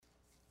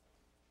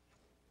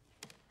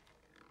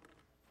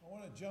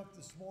want to jump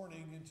this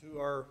morning into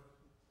our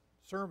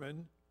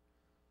sermon,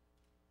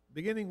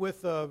 beginning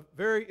with a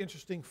very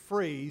interesting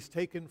phrase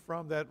taken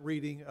from that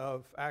reading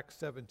of Acts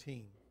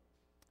 17.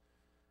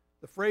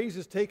 The phrase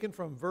is taken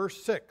from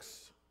verse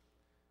 6.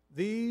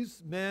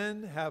 These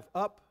men have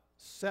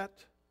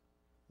upset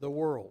the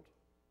world.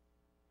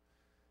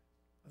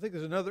 I think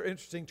there's another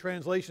interesting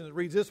translation that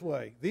reads this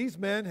way. These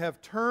men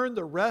have turned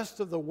the rest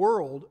of the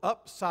world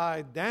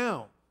upside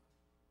down.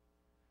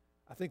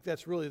 I think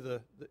that's really the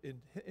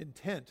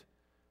intent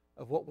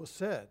of what was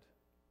said.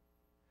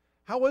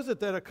 How is it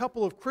that a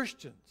couple of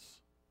Christians,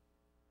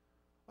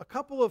 a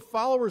couple of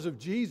followers of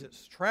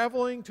Jesus,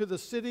 traveling to the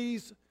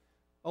cities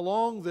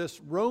along this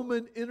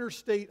Roman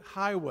interstate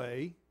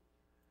highway,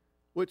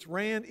 which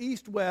ran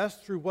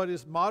east-west through what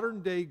is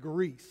modern-day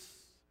Greece,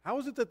 how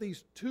is it that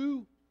these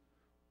two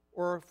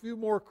or a few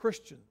more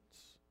Christians,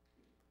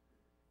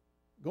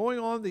 going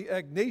on the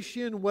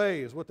Egnatian Way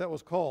is what that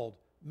was called,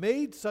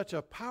 made such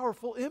a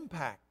powerful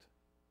impact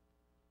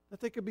that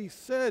they could be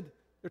said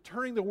they're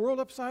turning the world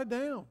upside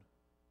down?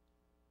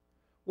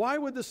 Why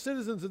would the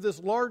citizens of this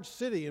large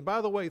city, and by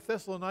the way,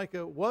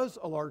 Thessalonica was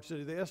a large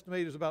city, they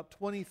estimate there's about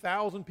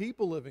 20,000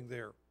 people living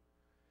there.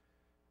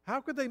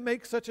 How could they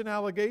make such an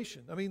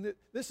allegation? I mean,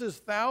 this is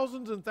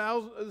thousands and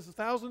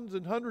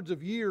hundreds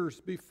of years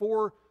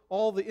before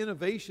all the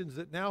innovations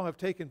that now have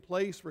taken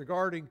place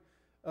regarding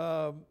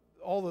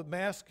all the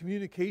mass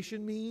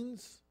communication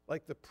means,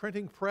 like the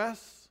printing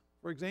press,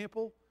 for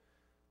example,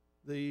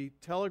 the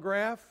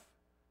telegraph,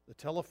 the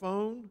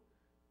telephone,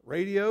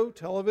 radio,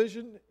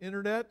 television,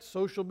 internet,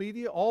 social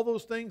media. All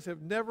those things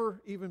have never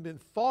even been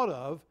thought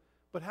of.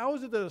 But how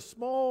is it that a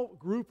small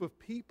group of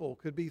people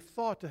could be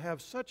thought to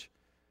have such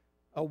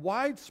a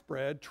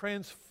widespread,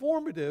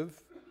 transformative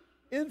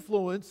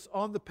influence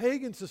on the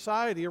pagan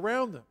society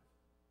around them?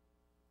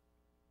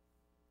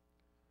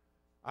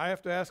 I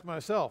have to ask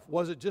myself,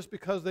 was it just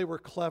because they were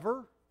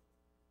clever?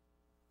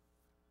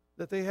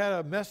 That they had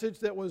a message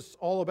that was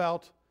all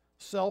about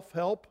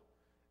self-help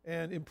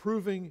and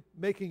improving,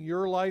 making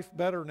your life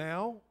better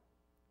now?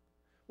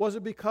 Was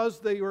it because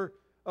they were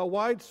a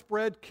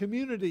widespread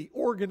community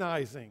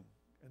organizing,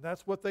 and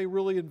that's what they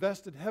really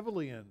invested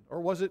heavily in? Or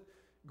was it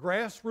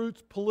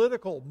grassroots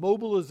political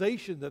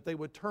mobilization that they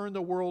would turn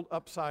the world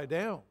upside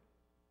down?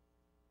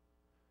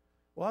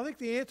 Well, I think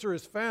the answer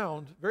is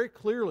found very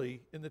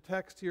clearly in the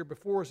text here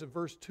before us in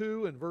verse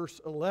 2 and verse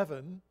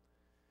 11.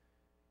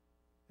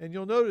 And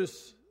you'll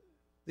notice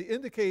they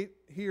indicate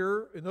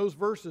here in those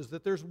verses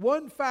that there's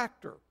one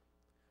factor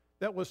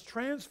that was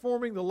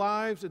transforming the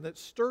lives and that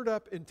stirred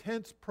up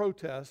intense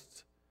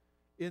protests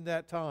in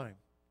that time.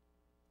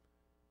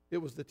 It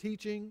was the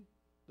teaching,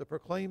 the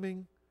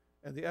proclaiming,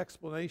 and the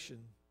explanation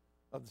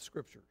of the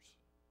Scriptures.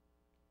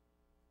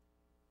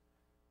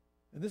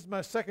 And this is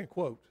my second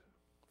quote.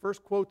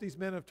 First quote, these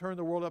men have turned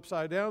the world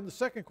upside down. The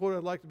second quote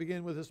I'd like to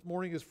begin with this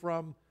morning is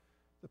from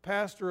the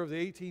pastor of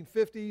the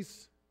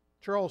 1850s,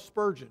 Charles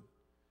Spurgeon.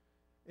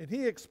 And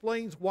he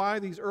explains why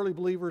these early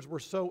believers were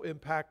so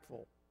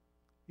impactful.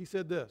 He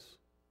said this: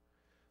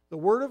 the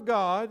Word of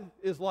God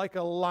is like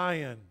a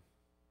lion.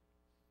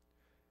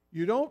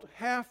 You don't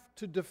have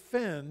to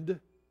defend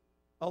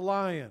a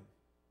lion.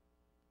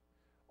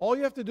 All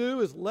you have to do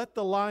is let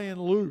the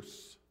lion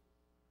loose,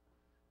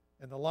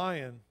 and the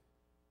lion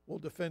will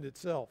defend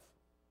itself.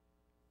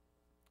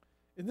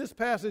 In this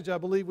passage, I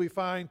believe we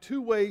find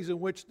two ways in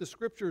which the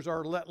Scriptures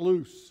are let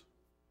loose.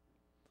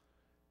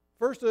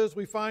 First is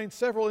we find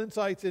several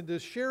insights into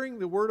sharing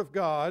the Word of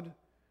God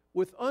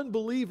with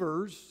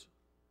unbelievers.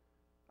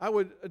 I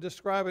would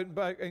describe it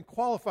and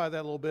qualify that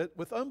a little bit,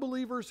 with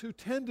unbelievers who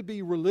tend to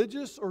be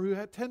religious or who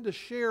tend to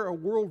share a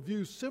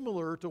worldview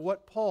similar to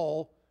what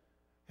Paul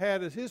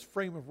had as his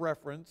frame of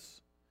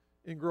reference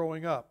in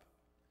growing up.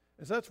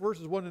 And so that's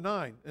verses 1 to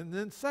 9. And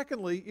then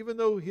secondly, even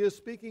though he is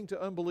speaking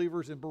to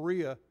unbelievers in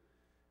Berea,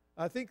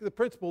 I think the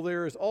principle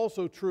there is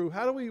also true.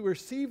 How do we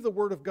receive the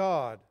Word of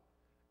God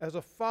as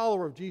a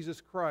follower of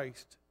Jesus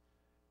Christ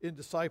in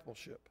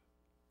discipleship?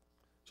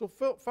 So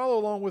follow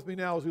along with me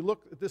now as we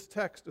look at this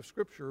text of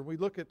Scripture. We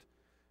look at,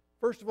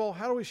 first of all,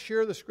 how do we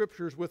share the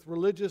Scriptures with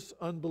religious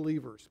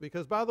unbelievers?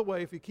 Because, by the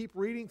way, if you keep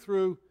reading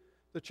through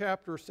the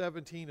chapter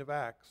 17 of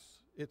Acts,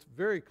 it's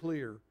very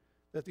clear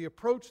that the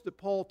approach that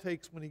Paul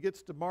takes when he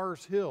gets to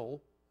Mars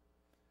Hill,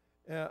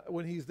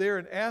 when he's there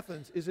in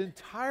Athens, is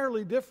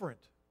entirely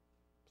different.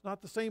 It's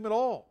not the same at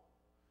all.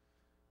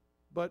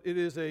 But it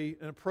is an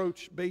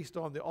approach based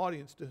on the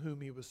audience to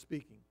whom he was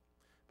speaking.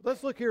 But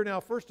let's look here now,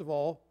 first of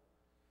all.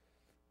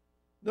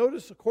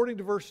 Notice, according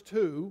to verse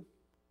 2,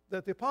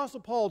 that the Apostle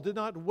Paul did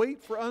not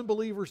wait for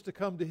unbelievers to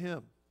come to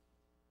him.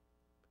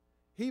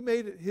 He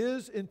made it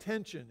his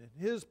intention and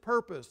his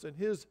purpose and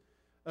his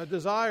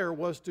desire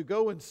was to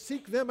go and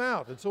seek them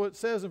out. And so it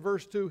says in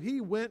verse 2, he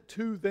went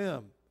to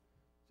them.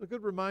 It's a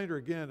good reminder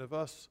again of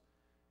us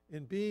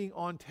in being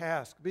on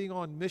task, being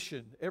on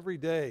mission every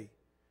day,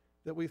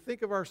 that we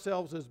think of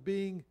ourselves as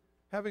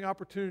having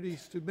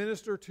opportunities to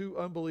minister to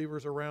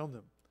unbelievers around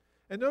them.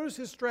 And notice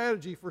his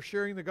strategy for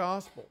sharing the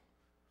gospel.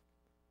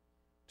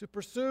 to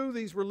pursue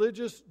these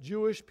religious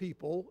Jewish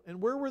people.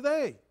 And where were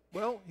they?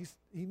 Well,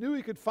 he knew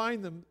he could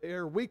find them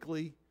there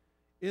weekly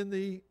in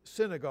the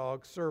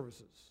synagogue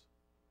services.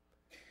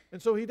 And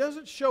so he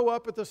doesn't show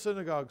up at the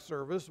synagogue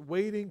service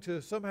waiting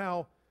to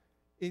somehow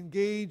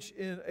engage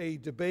in a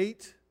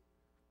debate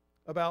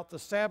about the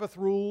Sabbath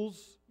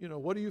rules. You know,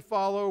 what do you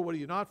follow? What do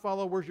you not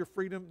follow? Where's your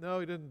freedom? No,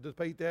 he didn't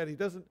debate that. He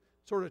doesn't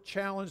sort of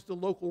challenge the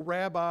local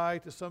rabbi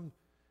to some,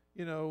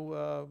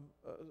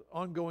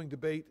 ongoing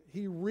debate.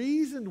 He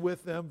reasoned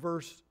with them,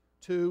 verse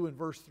 2 and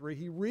verse 3.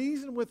 He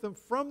reasoned with them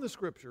from the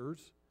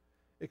Scriptures,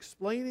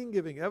 explaining,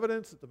 giving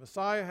evidence that the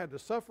Messiah had to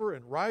suffer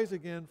and rise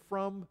again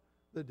from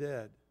the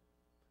dead.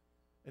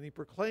 And he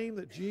proclaimed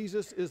that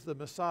Jesus is the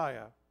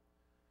Messiah.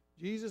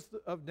 Jesus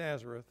of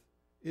Nazareth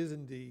is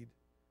indeed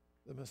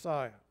the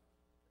Messiah.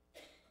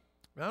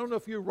 Now, I don't know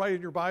if you write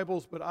in your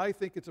Bibles, but I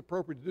think it's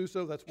appropriate to do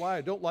so. That's why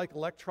I don't like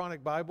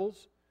electronic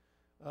Bibles.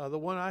 The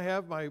one I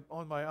have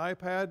on my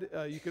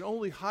iPad, you can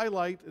only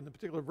highlight, in the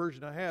particular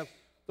version I have,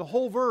 the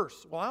whole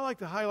verse. Well, I like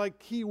to highlight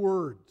key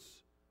words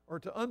or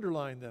to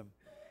underline them.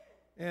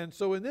 And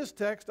so in this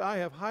text, I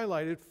have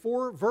highlighted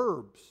 4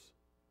 verbs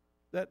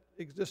that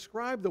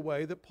describe the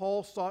way that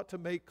Paul sought to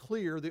make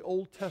clear the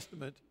Old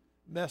Testament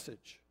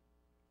message.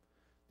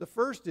 The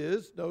first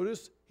is,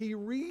 notice, he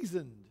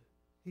reasoned.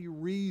 He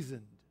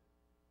reasoned.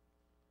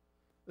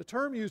 The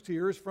term used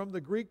here is from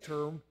the Greek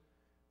term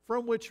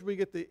from which we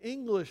get the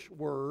English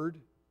word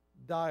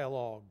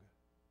dialogue.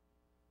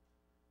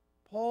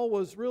 Paul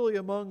was really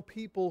among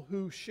people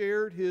who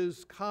shared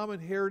his common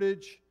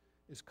heritage,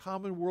 his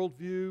common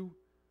worldview,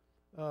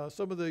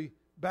 some of the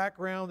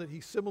background that he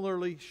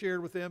similarly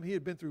shared with them. He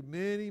had been through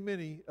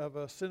many of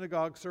a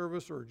synagogue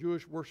service or a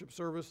Jewish worship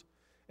service.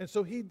 And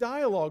so he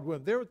dialogued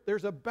with them.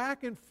 There's a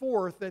back and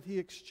forth that he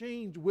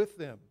exchanged with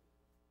them.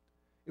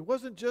 It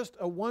wasn't just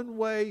a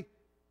one-way,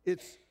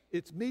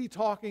 it's me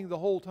talking the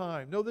whole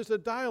time. No, there's a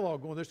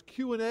dialogue going. There's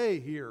Q&A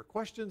here,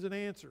 questions and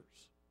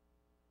answers.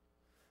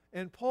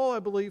 And Paul, I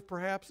believe,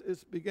 perhaps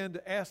began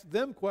to ask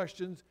them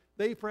questions.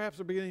 They perhaps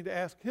are beginning to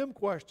ask him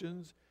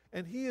questions.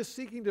 And he is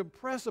seeking to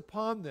impress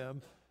upon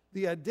them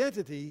the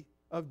identity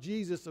of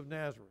Jesus of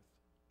Nazareth.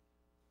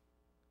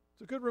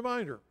 It's a good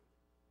reminder.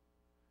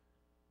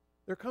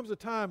 There comes a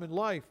time in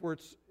life where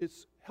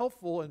it's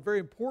helpful and very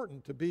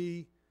important to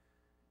be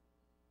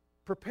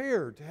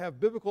prepared to have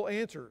biblical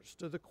answers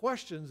to the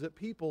questions that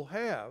people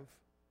have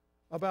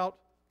about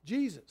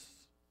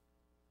Jesus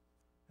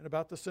and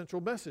about the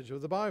central message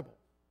of the Bible.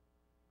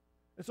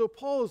 And so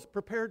Paul is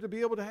prepared to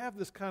be able to have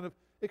this kind of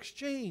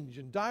exchange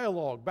and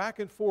dialogue back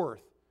and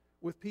forth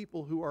with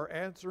people who are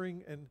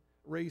answering and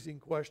raising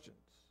questions.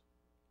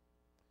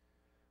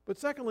 But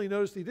secondly,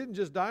 notice he didn't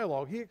just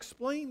dialogue, he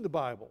explained the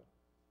Bible.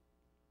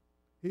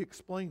 He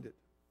explained it.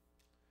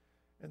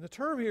 And the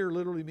term here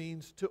literally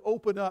means to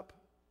open up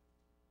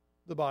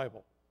the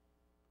Bible.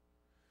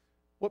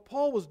 What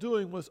Paul was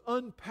doing was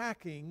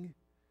unpacking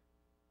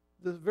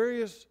the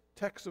various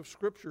texts of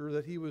Scripture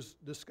that he was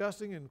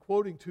discussing and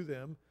quoting to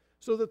them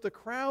so that the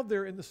crowd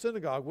there in the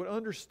synagogue would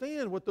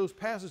understand what those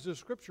passages of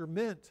Scripture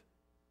meant.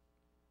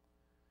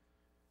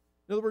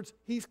 In other words,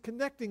 he's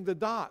connecting the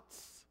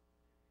dots.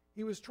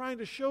 He was trying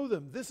to show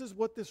them this is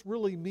what this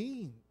really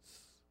means.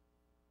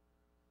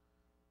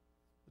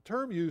 The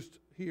term used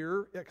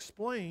here,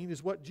 explain,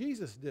 is what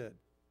Jesus did.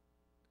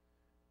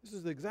 This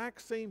is the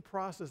exact same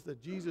process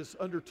that Jesus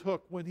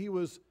undertook when he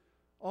was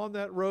on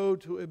that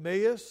road to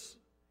Emmaus.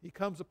 He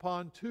comes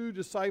upon 2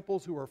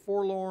 disciples who are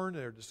forlorn,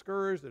 they're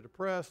discouraged, they're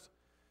depressed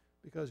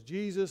because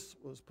Jesus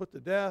was put to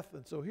death.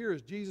 And so here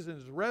is Jesus in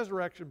his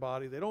resurrection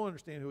body. They don't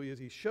understand who he is.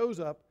 He shows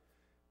up.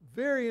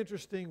 Very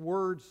interesting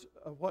words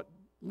of what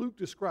Luke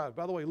described.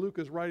 By the way, Luke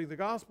is writing the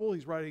gospel.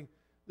 He's writing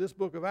this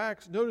book of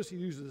Acts. Notice he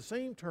uses the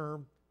same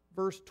term,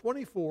 verse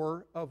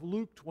 24 of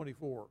Luke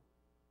 24.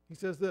 He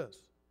says this,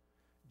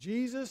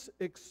 Jesus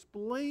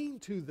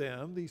explained to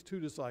them, these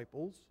 2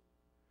 disciples,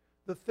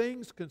 the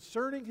things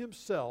concerning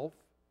himself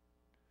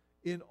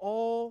in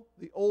all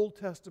the Old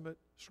Testament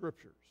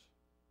Scriptures.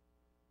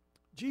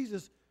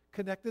 Jesus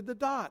connected the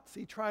dots.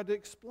 He tried to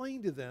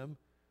explain to them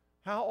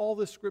how all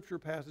the Scripture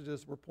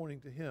passages were pointing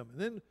to him. And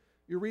then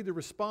you read the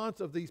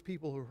response of these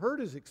people who heard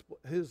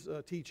his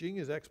teaching,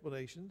 his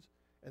explanations,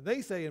 and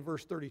they say in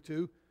verse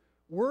 32,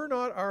 were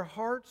not our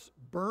hearts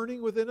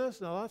burning within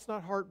us? Now, that's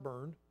not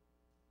heartburn.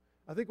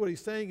 I think what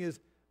he's saying is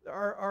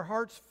our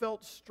hearts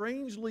felt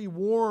strangely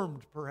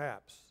warmed,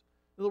 perhaps.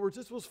 In other words,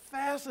 this was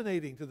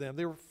fascinating to them.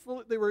 They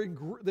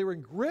were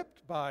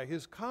gripped by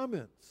his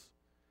comments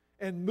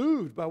and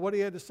moved by what he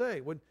had to say.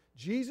 When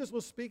Jesus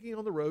was speaking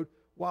on the road,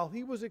 while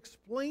he was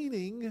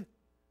explaining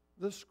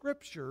the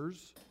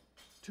Scriptures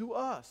to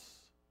us.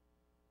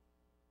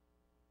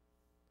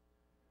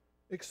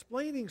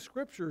 Explaining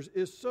Scriptures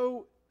is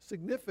so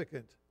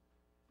significant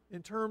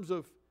in terms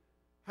of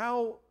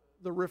how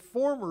the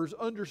reformers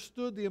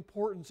understood the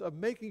importance of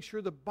making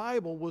sure the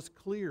Bible was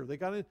clear. They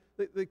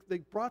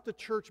brought the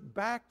church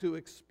back to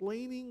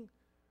explaining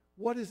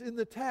what is in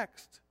the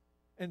text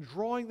and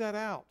drawing that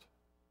out.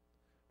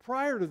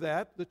 Prior to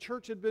that, the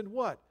church had been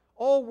what?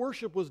 all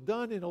worship was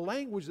done in a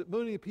language that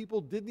many people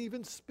didn't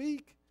even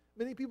speak.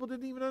 Many people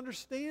didn't even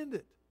understand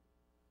it.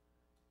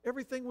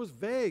 Everything was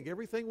vague.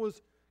 Everything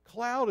was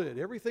clouded.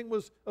 Everything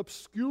was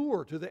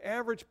obscure to the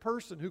average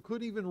person who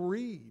couldn't even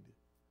read.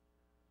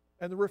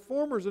 And the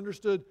Reformers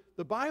understood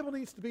the Bible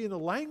needs to be in the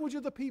language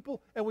of the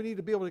people, and we need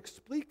to be able to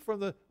speak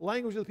from the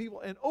language of the people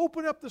and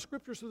open up the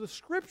Scriptures so the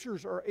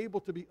Scriptures are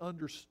able to be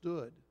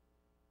understood.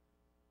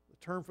 The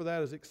term for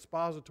that is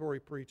expository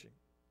preaching.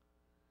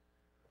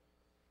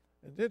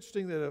 And it's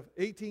interesting that in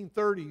the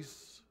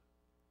 1830s,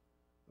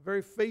 a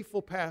very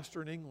faithful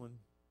pastor in England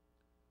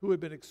who had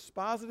been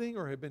expositing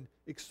or had been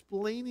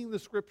explaining the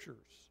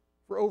Scriptures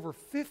for over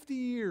 50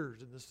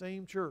 years in the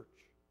same church,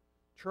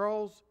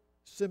 Charles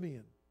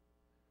Simeon,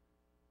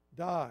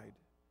 died.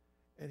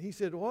 And he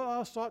said, what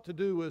I sought to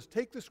do was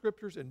take the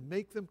Scriptures and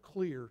make them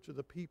clear to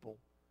the people.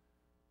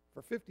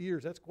 For 50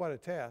 years, that's quite a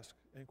task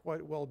and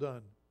quite well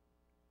done.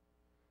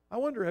 I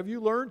wonder, have you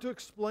learned to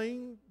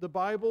explain the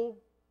Bible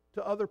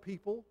to other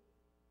people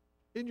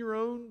in your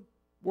own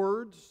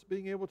words,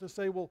 being able to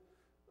say, well,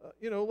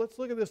 let's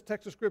look at this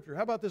text of Scripture.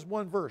 How about this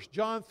one verse,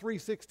 John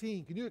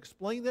 3:16? Can you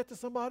explain that to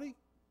somebody?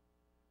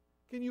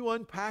 Can you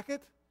unpack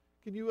it?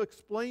 Can you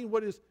explain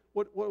what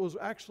was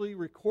actually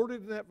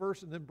recorded in that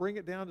verse and then bring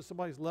it down to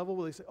somebody's level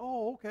where they say,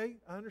 oh, okay,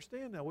 I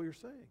understand now what you're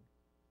saying?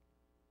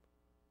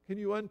 Can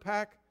you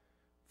unpack,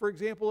 for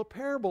example, a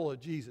parable of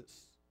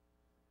Jesus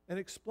and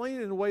explain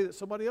it in a way that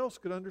somebody else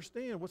could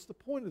understand? What's the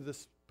point of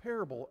this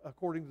parable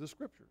according to the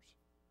Scriptures?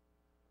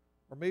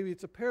 Or maybe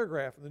it's a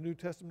paragraph in the New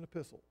Testament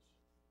epistles.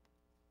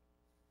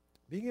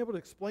 Being able to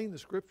explain the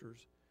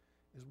Scriptures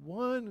is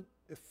one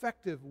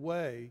effective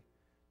way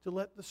to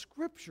let the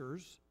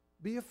Scriptures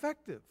be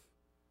effective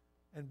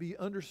and be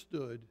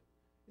understood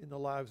in the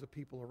lives of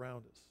people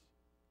around us.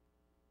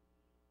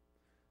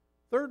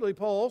 Thirdly,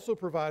 Paul also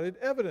provided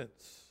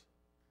evidence.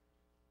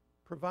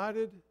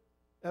 Provided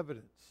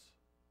evidence.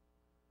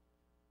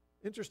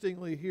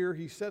 Interestingly, here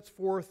he sets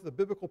forth the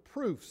biblical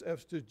proofs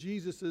as to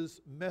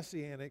Jesus'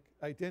 messianic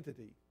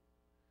identity.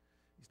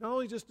 He's not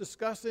only just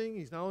discussing,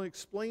 he's not only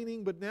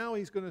explaining, but now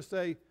he's going to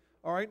say,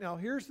 all right, now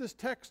here's this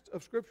text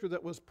of Scripture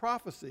that was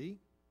prophecy.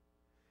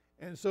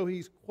 And so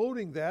he's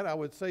quoting that. I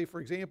would say, for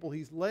example,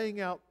 he's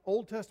laying out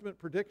Old Testament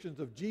predictions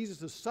of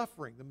Jesus'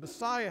 suffering. The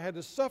Messiah had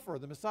to suffer.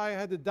 The Messiah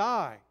had to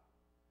die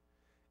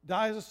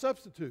as a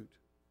substitute.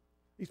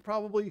 He's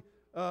probably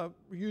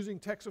using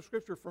texts of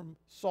Scripture from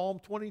Psalm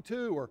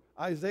 22 or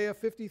Isaiah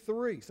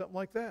 53, something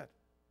like that.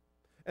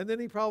 And then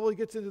he probably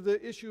gets into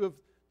the issue of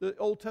the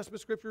Old Testament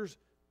Scriptures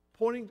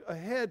pointing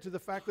ahead to the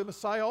fact that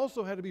Messiah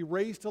also had to be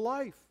raised to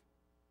life.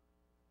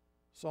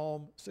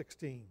 Psalm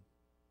 16.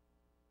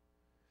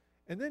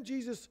 And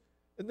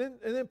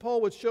then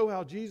Paul would show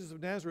how Jesus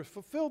of Nazareth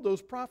fulfilled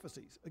those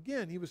prophecies.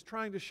 Again, he was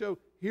trying to show,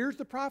 here's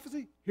the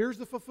prophecy, here's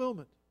the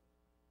fulfillment.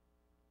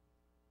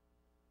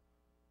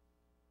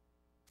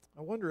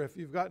 I wonder if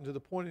you've gotten to the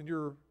point in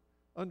your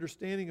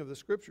understanding of the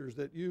Scriptures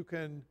that you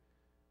can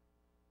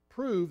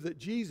prove that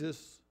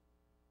Jesus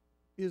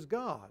is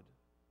God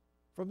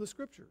from the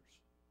Scriptures.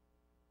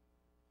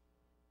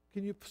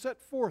 Can you set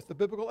forth the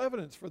biblical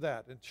evidence for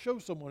that and show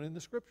someone in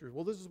the Scriptures?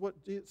 Well, this is what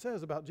it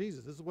says about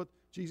Jesus. This is what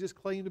Jesus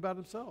claimed about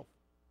himself.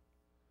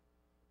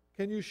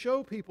 Can you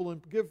show people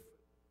and give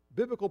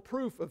biblical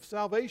proof of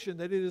salvation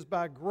that it is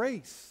by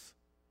grace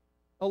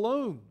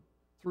alone,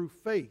 through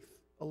faith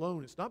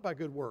alone? It's not by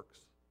good works.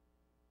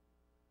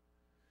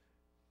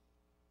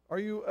 Are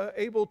you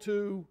able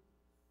to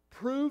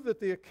prove that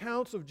the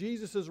accounts of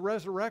Jesus'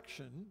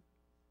 resurrection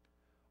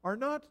are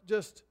not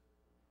just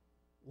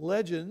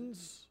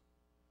legends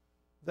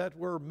that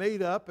were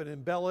made up and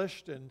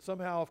embellished and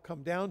somehow have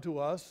come down to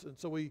us, and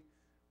so we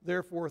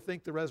therefore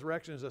think the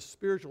resurrection is a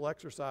spiritual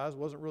exercise,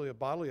 wasn't really a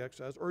bodily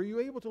exercise? Or are you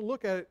able to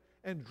look at it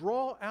and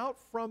draw out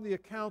from the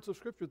accounts of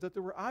Scripture that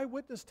there were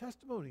eyewitness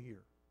testimony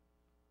here?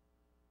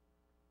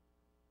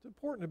 It's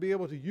important to be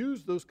able to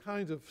use those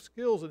kinds of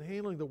skills in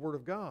handling the Word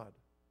of God.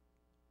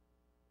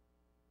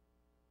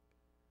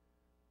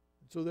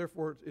 And so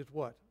therefore, it's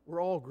what?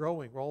 We're all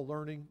growing, we're all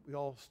learning, we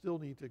all still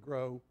need to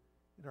grow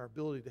in our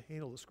ability to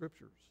handle the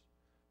Scriptures.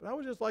 But I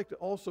would just like to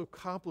also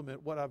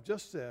complement what I've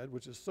just said,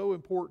 which is so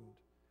important,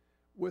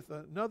 with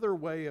another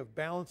way of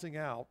balancing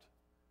out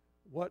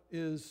what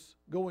is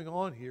going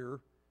on here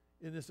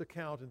in this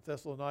account in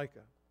Thessalonica.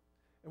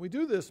 And we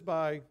do this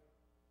by,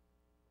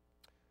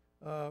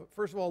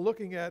 first of all,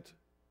 looking at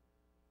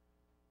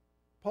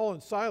Paul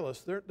and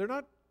Silas. They're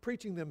not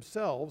preaching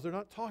themselves. They're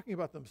not talking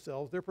about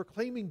themselves. They're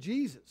proclaiming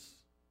Jesus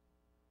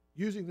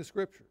using the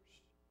Scriptures.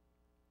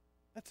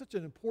 That's such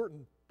an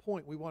important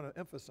point we want to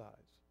emphasize.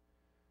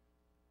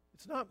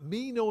 It's not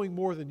me knowing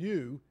more than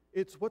you.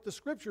 It's what the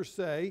Scriptures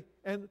say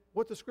and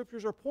what the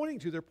Scriptures are pointing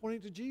to. They're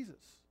pointing to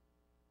Jesus.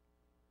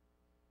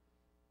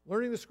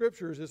 Learning the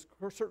Scriptures is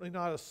certainly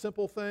not a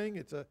simple thing.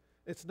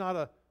 It's not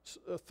a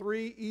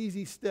 3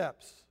 easy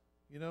steps.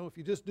 You know, if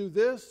you just do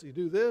this, you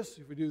do this.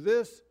 If you do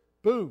this,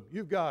 boom,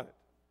 you've got it.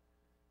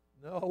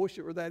 No, I wish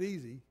it were that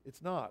easy.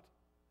 It's not.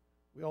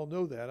 We all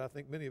know that. I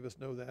think many of us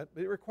know that.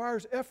 But it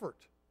requires effort.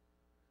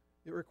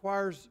 It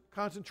requires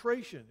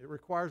concentration. It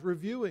requires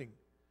reviewing,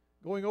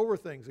 going over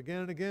things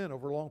again and again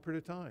over a long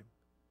period of time.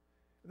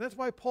 And that's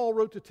why Paul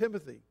wrote to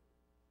Timothy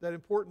that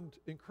important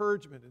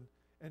encouragement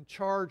and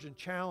charge and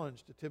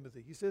challenge to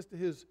Timothy. He says to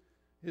his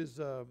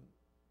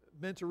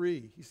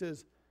mentoree, he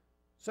says,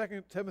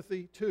 2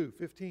 Timothy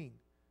 2:15,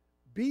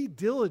 be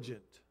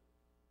diligent,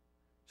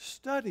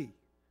 study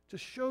to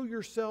show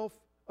yourself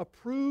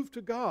approved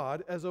to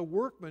God as a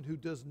workman who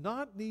does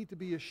not need to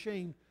be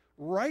ashamed,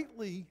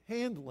 rightly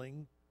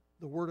handling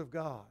the Word of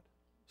God.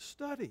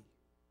 Study.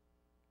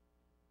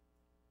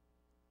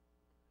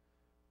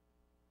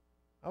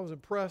 I was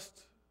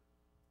impressed.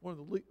 One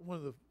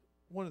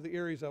of the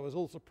areas I was a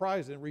little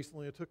surprised in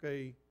recently, I took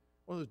one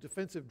of those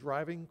defensive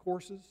driving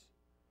courses.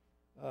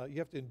 You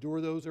have to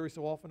endure those every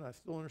so often. I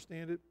still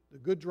understand it. The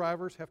good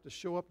drivers have to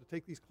show up to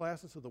take these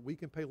classes so that we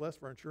can pay less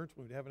for our insurance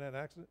when we haven't had an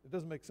accident. It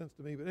doesn't make sense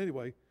to me, but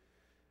anyway,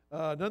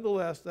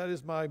 nonetheless, that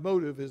is my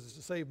motive, is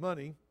to save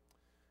money.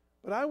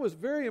 But I was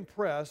very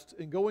impressed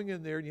in going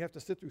in there, and you have to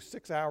sit through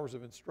 6 hours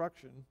of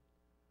instruction.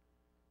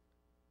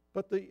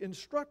 But the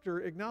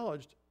instructor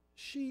acknowledged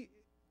she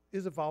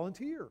is a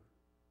volunteer.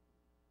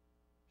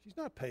 She's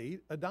not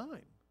paid a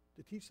dime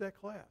to teach that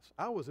class.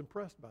 I was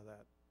impressed by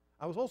that.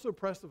 I was also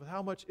impressed with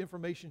how much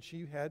information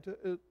she had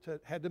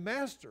to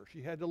master.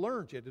 She had to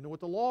learn. She had to know what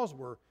the laws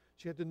were.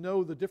 She had to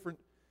know the different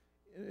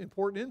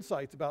important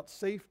insights about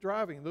safe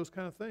driving and those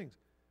kind of things.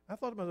 I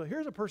thought to myself,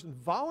 here's a person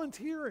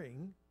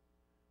volunteering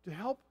to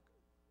help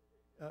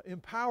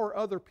empower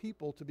other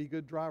people to be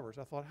good drivers.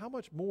 I thought, how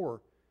much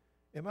more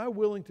am I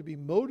willing to be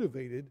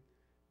motivated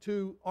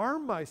to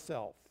arm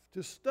myself,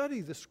 to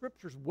study the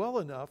Scriptures well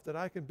enough that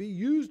I can be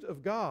used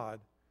of God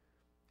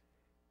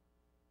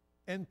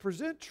and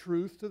present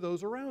truth to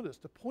those around us,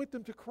 to point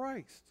them to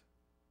Christ.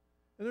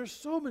 And there's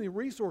so many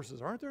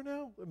resources, aren't there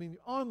now? I mean,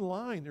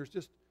 online, there's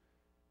just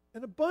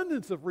an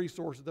abundance of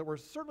resources that were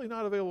certainly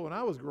not available when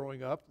I was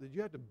growing up, that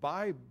you had to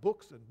buy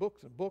books and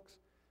books and books.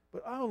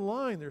 But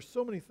online, there's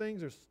so many things.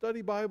 There's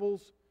study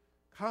Bibles,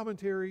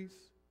 commentaries.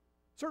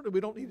 Certainly,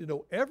 we don't need to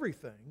know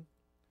everything,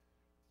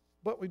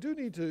 but we do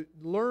need to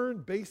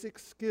learn basic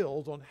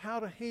skills on how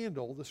to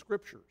handle the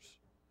Scriptures.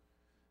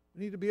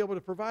 We need to be able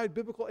to provide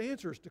biblical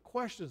answers to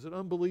questions that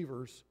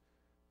unbelievers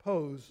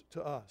pose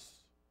to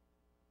us.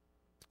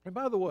 And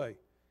by the way,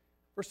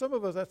 for some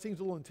of us, that seems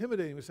a little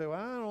intimidating. We say, well,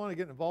 I don't want to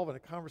get involved in a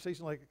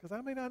conversation like it because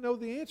I may not know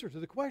the answer to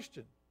the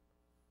question.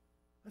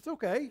 That's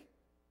okay.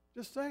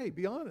 Just say,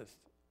 be honest.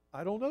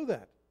 I don't know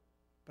that,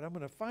 but I'm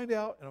going to find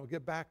out and I'll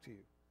get back to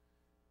you.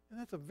 And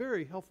that's a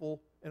very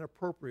helpful and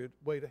appropriate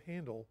way to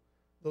handle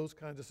those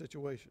kinds of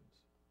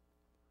situations.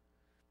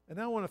 And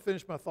now I want to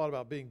finish my thought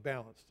about being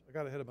balanced. I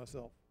got ahead of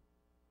myself.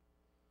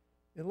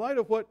 In light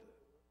of what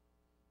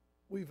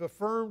we've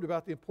affirmed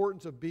about the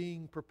importance of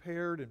being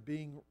prepared and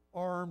being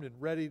armed and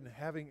ready and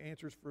having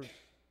answers for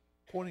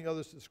pointing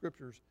others to the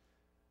Scriptures,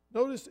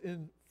 notice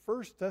in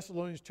 1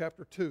 Thessalonians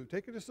chapter 2,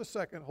 take it just a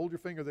second, hold your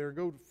finger there, and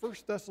go to 1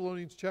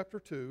 Thessalonians chapter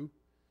 2,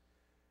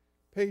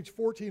 page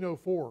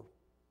 1404.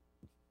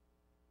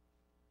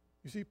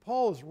 You see,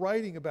 Paul is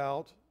writing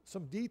about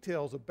some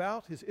details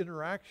about his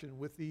interaction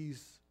with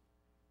these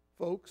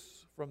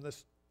folks from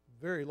this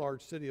very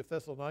large city of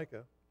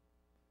Thessalonica.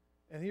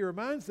 And he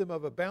reminds them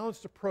of a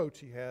balanced approach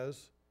he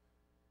has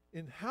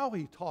in how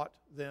he taught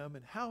them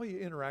and how he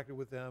interacted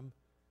with them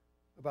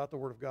about the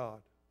Word of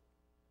God.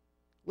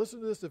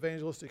 Listen to this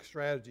evangelistic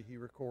strategy he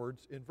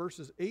records in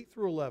verses 8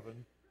 through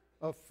 11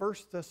 of 1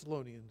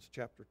 Thessalonians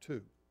chapter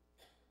 2.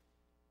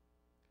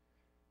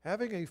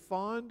 Having a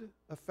fond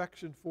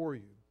affection for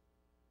you,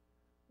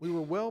 we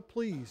were well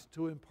pleased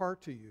to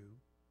impart to you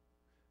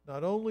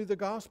not only the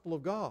gospel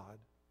of God,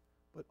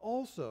 but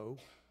also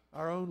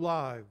our own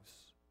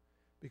lives,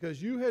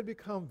 because you had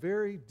become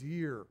very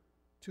dear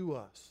to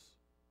us.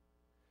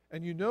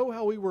 And you know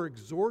how we were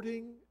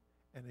exhorting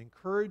and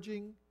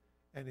encouraging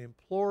and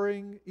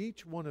imploring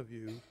each one of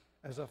you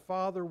as a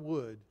father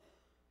would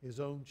his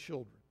own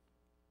children.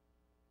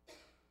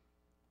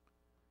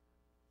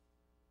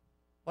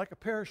 Like a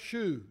pair of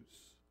shoes,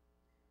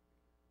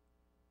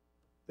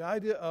 the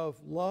idea of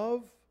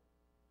love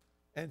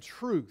and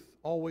truth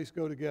always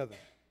go together.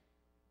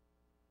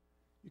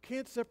 You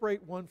can't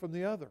separate one from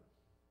the other.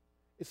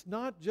 It's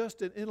not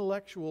just an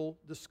intellectual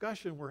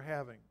discussion we're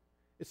having.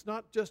 It's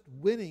not just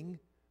winning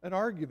an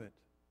argument.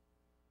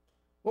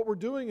 What we're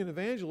doing in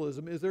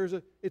evangelism is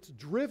it's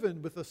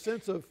driven with a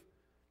sense of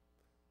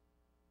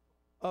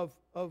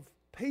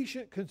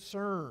patient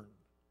concern,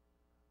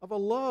 of a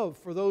love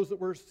for those that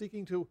we're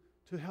seeking to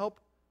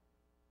help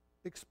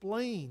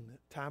explain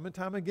time and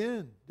time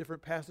again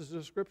different passages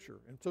of Scripture.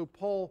 And so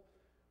Paul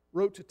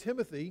wrote to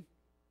Timothy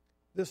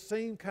this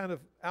same kind of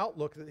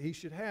outlook that he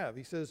should have.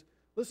 He says,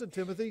 listen,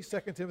 Timothy, 2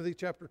 Timothy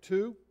chapter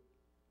 2,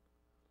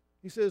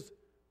 he says,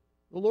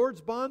 the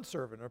Lord's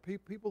bondservant, or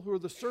people who are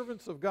the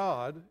servants of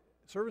God,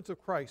 servants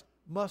of Christ,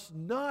 must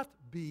not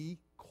be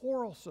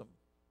quarrelsome.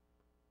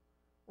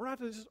 We're not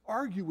to just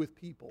argue with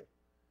people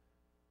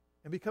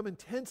and become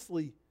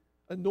intensely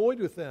annoyed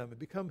with them and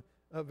become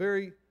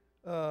very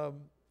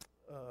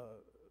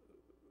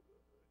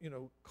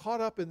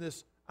caught up in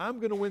this, I'm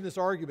going to win this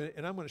argument,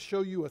 and I'm going to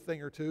show you a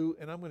thing or two,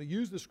 and I'm going to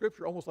use the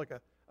Scripture almost like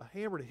a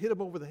hammer to hit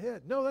them over the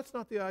head. No, that's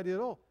not the idea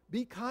at all.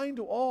 Be kind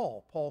to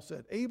all, Paul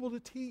said, able to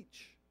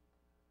teach.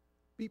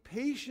 Be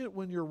patient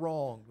when you're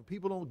wrong, when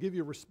people don't give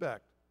you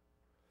respect.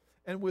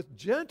 And with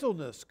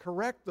gentleness,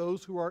 correct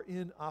those who are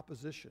in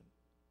opposition,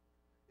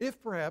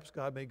 if perhaps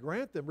God may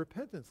grant them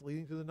repentance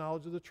leading to the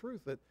knowledge of the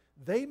truth, that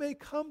they may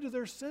come to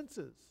their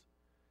senses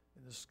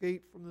and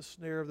escape from the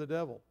snare of the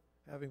devil,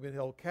 having been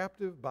held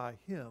captive by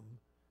him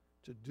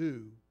to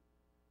do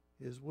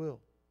his will.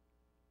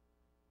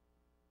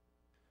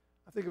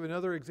 I think of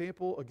another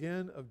example,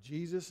 again, of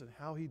Jesus and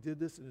how he did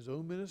this in his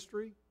own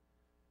ministry.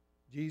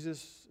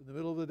 Jesus, in the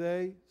middle of the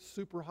day,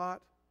 super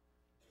hot.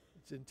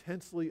 It's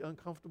intensely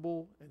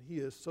uncomfortable, and he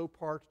is so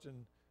parched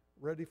and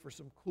ready for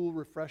some cool,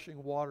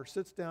 refreshing water,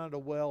 sits down at a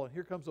well, and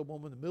here comes a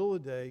woman in the middle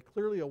of the day,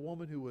 clearly a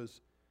woman who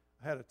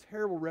had a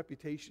terrible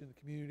reputation in the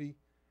community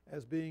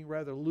as being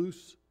rather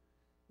loose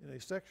in a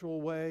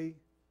sexual way.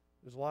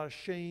 There's a lot of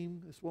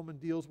shame this woman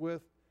deals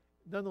with.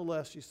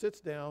 Nonetheless, she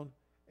sits down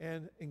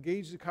and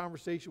engages in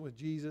conversation with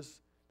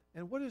Jesus.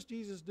 And what does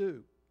Jesus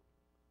do?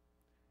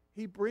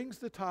 He brings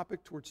the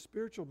topic towards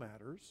spiritual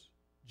matters,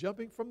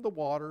 jumping from the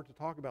water to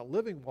talk about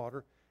living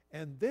water.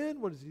 And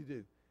then what does he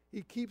do?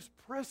 He keeps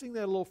pressing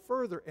that a little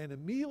further, and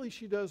immediately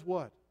she does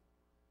what?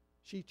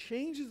 She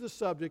changes the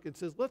subject and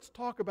says, let's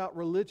talk about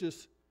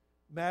religious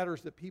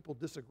matters that people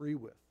disagree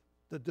with,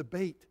 the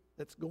debate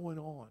that's going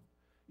on.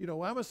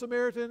 I'm a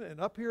Samaritan,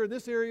 and up here in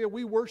this area,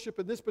 we worship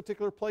in this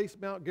particular place,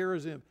 Mount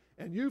Gerizim.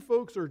 And you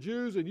folks are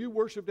Jews, and you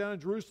worship down in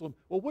Jerusalem.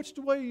 Well, which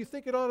way do you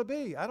think it ought to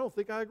be? I don't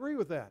think I agree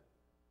with that.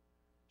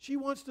 She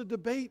wants to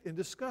debate and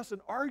discuss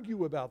and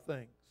argue about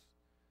things.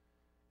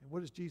 And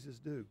what does Jesus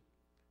do?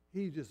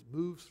 He just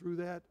moves through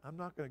that. I'm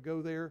not going to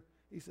go there.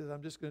 He says,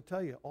 I'm just going to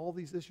tell you, all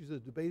these issues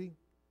of debating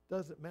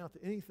doesn't amount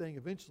to anything.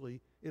 Eventually,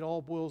 it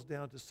all boils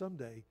down to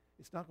someday,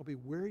 it's not going to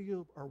be where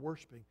you are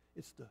worshiping,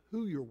 it's the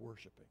who you're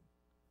worshiping.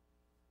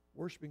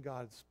 Worshiping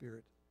God in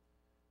spirit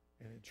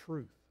and in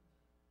truth.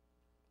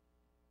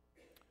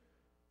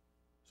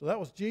 So that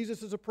was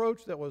Jesus'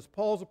 approach. That was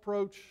Paul's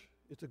approach.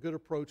 It's a good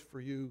approach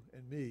for you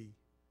and me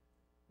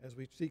as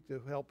we seek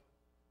to help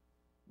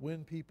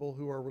win people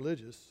who are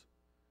religious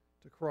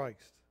to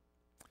Christ.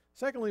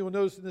 Secondly, we'll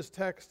notice in this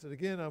text, and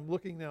again, I'm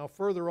looking now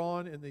further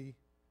on in the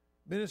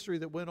ministry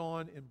that went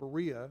on in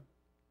Berea.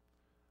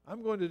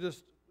 I'm going to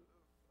just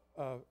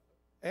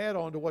add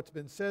on to what's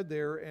been said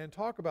there and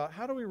talk about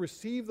how do we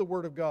receive the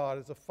Word of God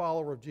as a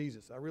follower of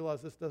Jesus. I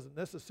realize this doesn't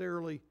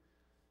necessarily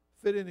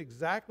fit in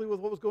exactly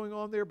with what was going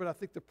on there, but I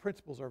think the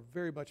principles are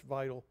very much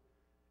vital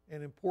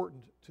and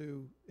important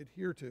to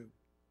adhere to.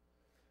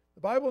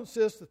 The Bible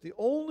insists that the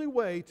only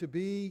way to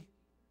be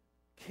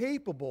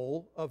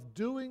capable of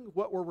doing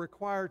what we're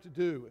required to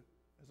do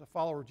as a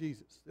follower of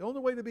Jesus, the only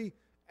way to be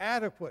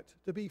adequate,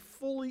 to be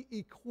fully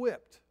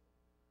equipped,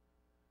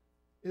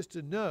 is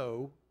to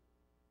know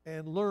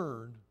and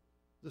learn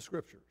the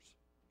Scriptures.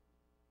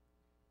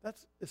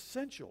 That's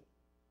essential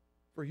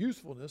for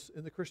usefulness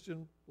in the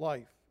Christian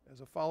life as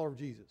a follower of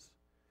Jesus.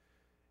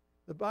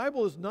 The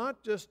Bible is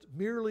not just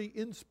merely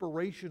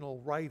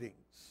inspirational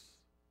writings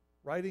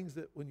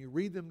that when you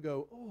read them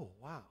go, oh,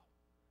 wow,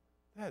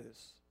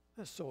 that's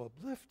so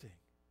uplifting.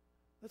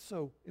 That's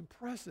so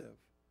impressive.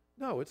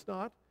 No, it's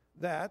not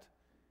that,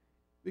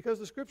 because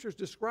the Scriptures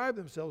describe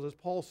themselves, as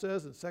Paul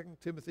says in 2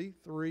 Timothy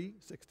 3,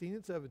 16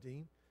 and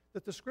 17,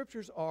 that the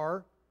Scriptures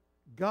are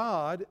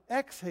God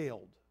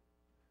exhaled.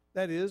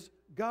 That is,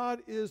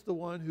 God is the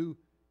one who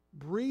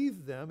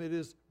breathed them. It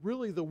is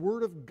really the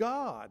Word of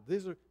God.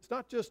 It's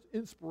not just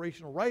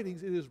inspirational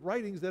writings. It is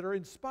writings that are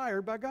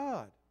inspired by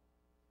God.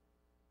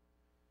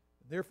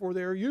 And therefore,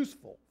 they are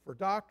useful for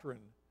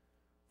doctrine,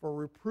 for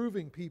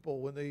reproving people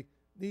when they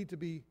need to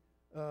be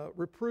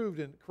reproved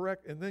and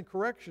then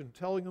correction,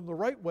 telling them the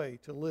right way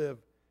to live,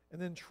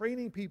 and then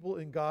training people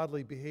in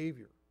godly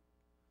behavior.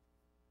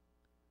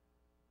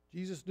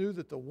 Jesus knew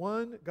that the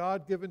one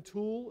God-given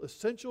tool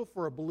essential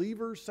for a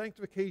believer's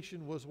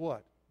sanctification was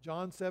what?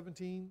 John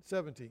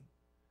 17:17.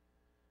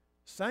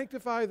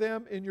 Sanctify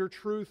them in your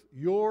truth.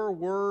 Your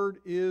word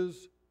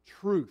is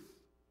truth.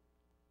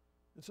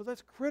 And so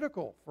that's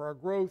critical for our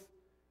growth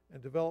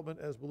and development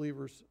as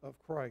believers of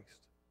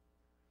Christ.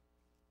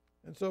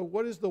 And so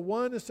what is the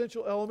one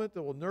essential element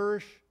that will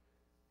nourish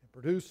and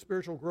produce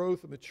spiritual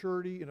growth and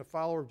maturity in a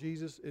follower of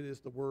Jesus? It is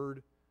the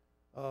Word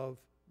of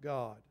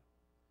God.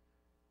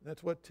 And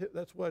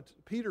that's what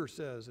Peter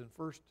says in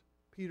 1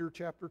 Peter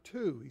chapter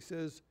 2. He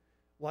says,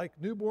 like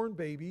newborn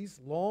babies,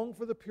 long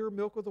for the pure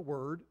milk of the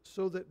Word,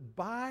 so that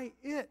by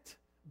it,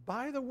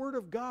 by the Word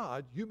of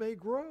God, you may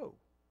grow.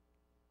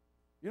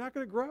 You're not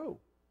going to grow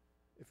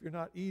if you're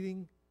not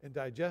eating and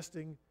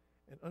digesting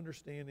and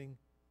understanding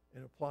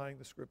and applying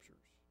the Scriptures.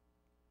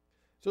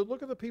 So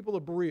look at the people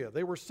of Berea.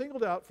 They were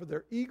singled out for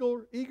their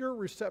eager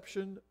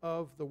reception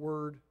of the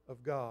Word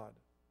of God.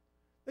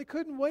 They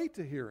couldn't wait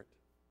to hear it.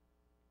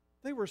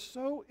 They were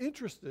so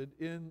interested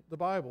in the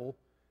Bible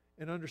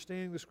and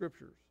understanding the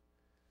Scriptures.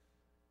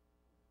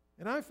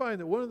 And I find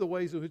that one of the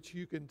ways in which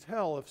you can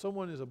tell if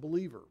someone is a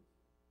believer,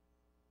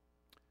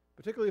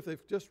 particularly if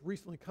they've just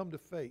recently come to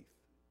faith,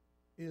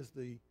 is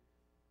the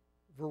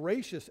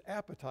voracious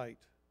appetite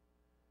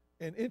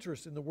and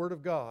interest in the Word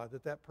of God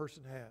that that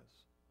person has.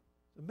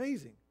 It's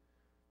amazing.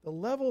 The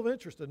level of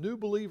interest a new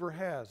believer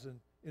has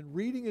in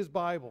reading his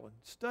Bible and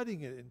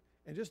studying it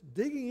and just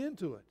digging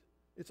into it.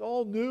 It's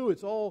all new.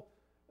 It's all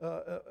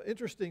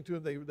interesting to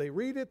them. They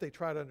read it. They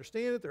try to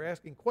understand it. They're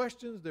asking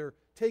questions. They're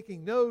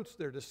taking notes.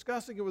 They're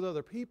discussing it with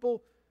other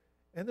people.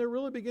 And they're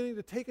really beginning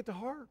to take it to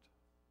heart.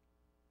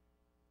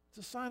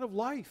 It's a sign of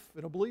life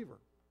in a believer.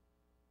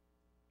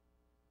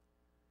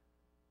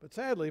 But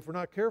sadly, if we're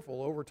not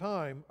careful, over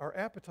time, our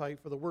appetite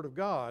for the Word of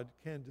God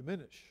can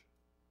diminish.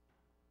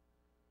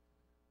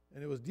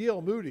 And it was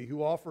D.L. Moody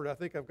who offered, I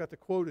think I've got the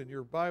quote in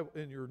your Bible,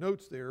 in your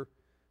notes there,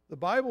 the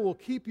Bible will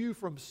keep you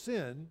from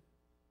sin,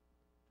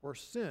 or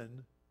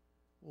sin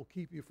will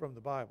keep you from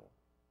the Bible.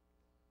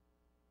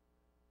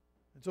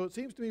 And so it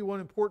seems to me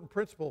one important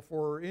principle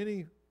for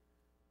any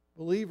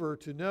believer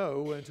to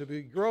know and to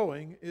be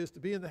growing is to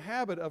be in the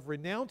habit of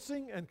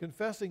renouncing and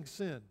confessing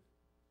sin.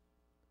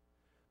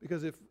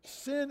 Because if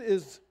sin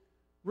is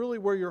really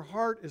where your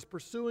heart is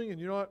pursuing and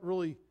you're not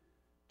really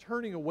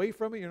turning away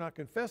from it, you're not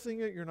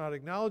confessing it, you're not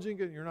acknowledging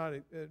it, you're not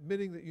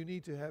admitting that you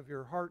need to have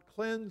your heart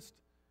cleansed,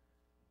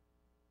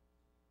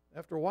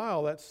 after a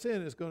while that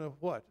sin is going to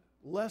what?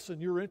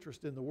 Lessen your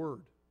interest in the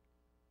Word.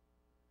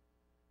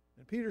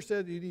 And Peter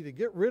said you need to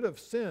get rid of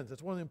sins.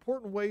 That's one of the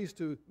important ways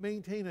to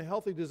maintain a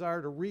healthy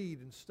desire to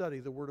read and study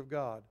the Word of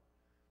God.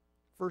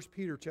 1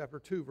 Peter chapter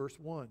 2, verse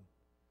 1.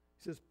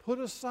 He says, put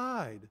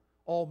aside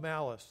all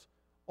malice,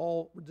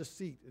 all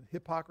deceit and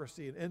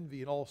hypocrisy and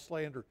envy and all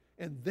slander,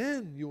 and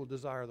then you will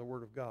desire the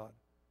Word of God,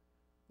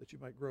 that you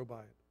might grow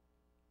by it.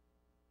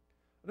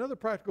 Another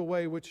practical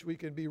way which we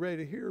can be ready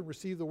to hear and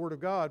receive the Word of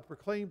God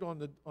proclaimed on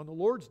the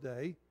Lord's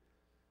Day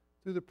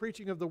through the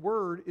preaching of the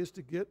Word is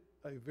to get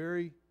a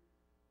very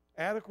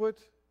adequate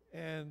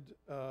and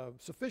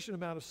sufficient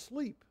amount of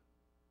sleep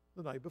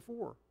the night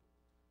before.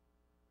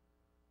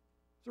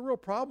 It's a real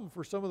problem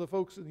for some of the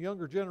folks in the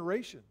younger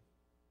generation.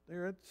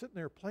 They're sitting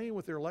there playing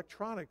with their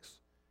electronics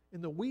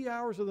in the wee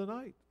hours of the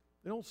night.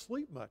 They don't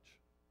sleep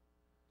much.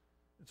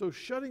 And so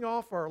shutting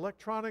off our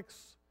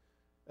electronics,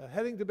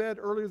 heading to bed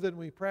earlier than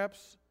we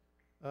perhaps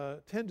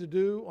tend to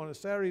do on a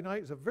Saturday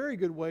night is a very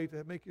good way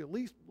to make you at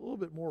least a little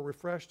bit more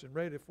refreshed and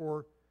ready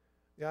for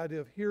the idea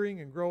of hearing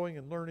and growing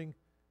and learning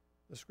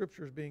the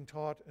Scriptures being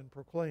taught and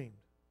proclaimed.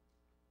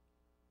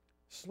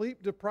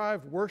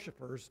 Sleep-deprived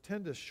worshipers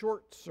tend to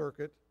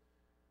short-circuit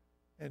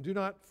and do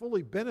not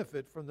fully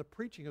benefit from the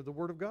preaching of the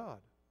Word of God.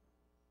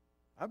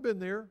 I've been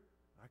there.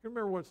 I can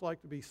remember what it's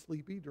like to be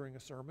sleepy during a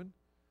sermon.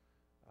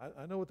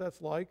 I know what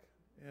that's like,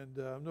 and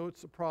I know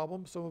it's a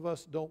problem. Some of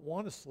us don't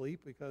want to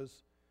sleep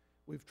because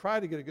we've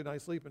tried to get a good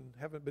night's sleep and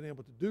haven't been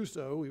able to do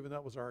so, even though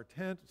that was our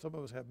intent. Some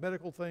of us have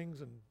medical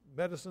things and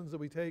medicines that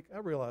we take. I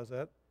realize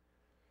that.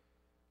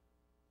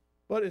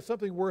 But it's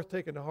something worth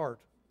taking to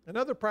heart.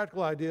 Another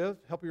practical idea,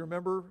 help you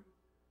remember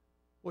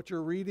what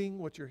you're reading,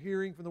 what you're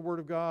hearing from the Word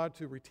of God,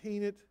 to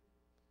retain it,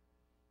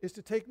 is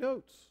to take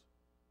notes.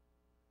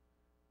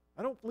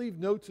 I don't leave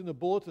notes in the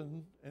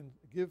bulletin and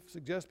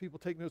suggest people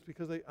take notes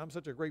because I'm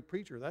such a great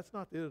preacher. That's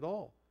not it at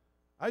all.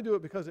 I do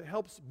it because it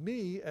helps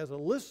me as a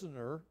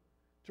listener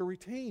to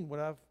retain what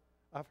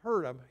I've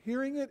heard. I'm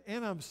hearing it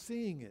and I'm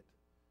seeing it.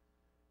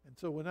 And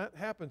so when that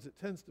happens, it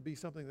tends to be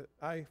something that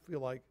I feel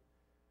like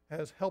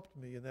has helped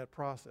me in that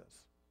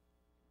process.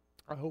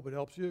 I hope it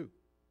helps you.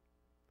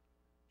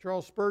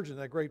 Charles Spurgeon,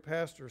 that great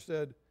pastor,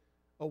 said,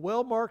 a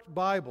well-marked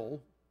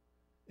Bible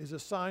is a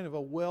sign of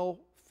a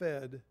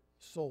well-fed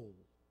soul.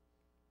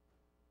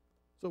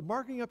 So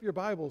marking up your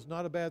Bible is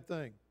not a bad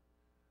thing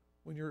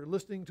when you're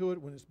listening to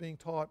it, when it's being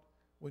taught,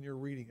 when you're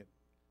reading it.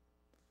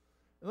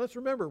 And let's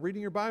remember,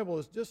 reading your Bible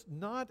is just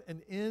not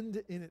an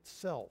end in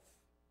itself.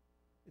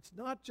 It's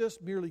not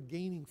just merely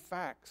gaining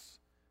facts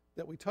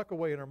that we tuck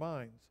away in our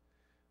minds,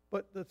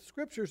 but the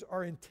Scriptures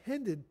are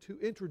intended to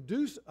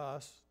introduce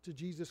us to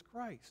Jesus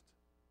Christ.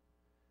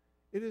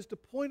 It is to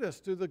point us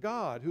to the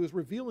God who is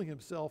revealing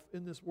Himself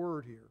in this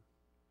Word here.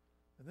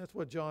 And that's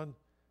what John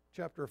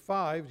chapter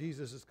 5,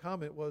 Jesus'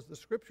 comment was, the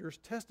Scriptures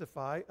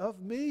testify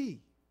of me.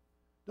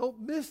 Don't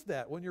miss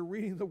that when you're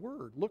reading the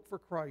Word. Look for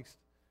Christ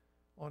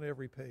on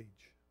every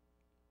page.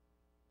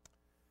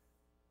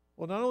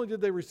 Well, not only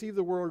did they receive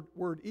the word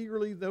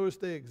eagerly, notice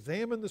they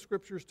examined the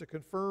Scriptures to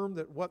confirm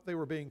that what they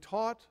were being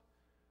taught,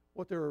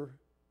 what they were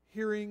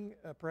hearing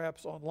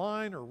perhaps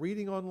online or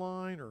reading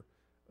online, or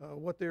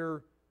what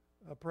they're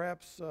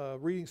perhaps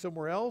reading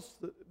somewhere else,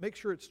 make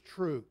sure it's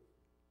true.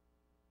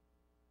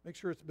 Make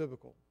sure it's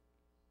biblical.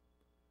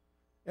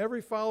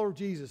 Every follower of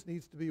Jesus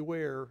needs to be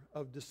aware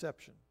of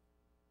deception.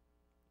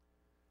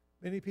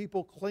 Many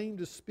people claim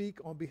to speak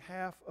on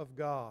behalf of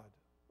God.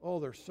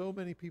 Oh, there's so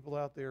many people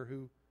out there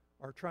who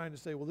are trying to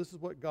say, well, this is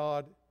what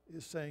God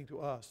is saying to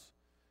us.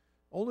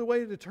 Only way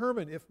to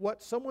determine if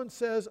what someone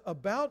says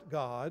about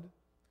God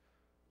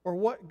or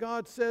what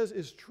God says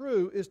is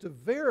true is to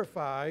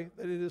verify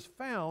that it is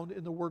found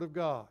in the Word of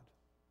God.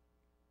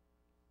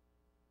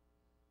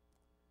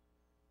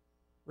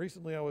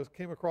 Recently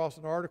came across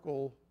an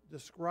article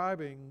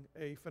describing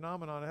a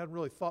phenomenon I hadn't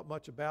really thought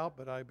much about,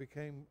 but I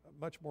became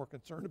much more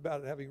concerned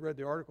about it having read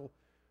the article,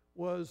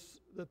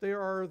 was that there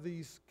are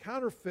these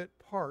counterfeit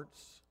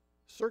parts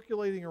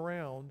circulating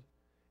around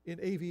in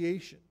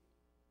aviation.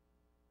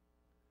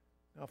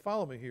 Now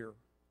follow me here.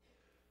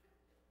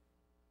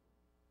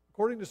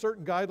 According to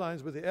certain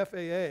guidelines with the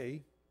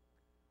FAA,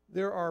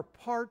 there are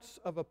parts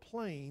of a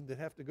plane that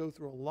have to go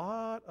through a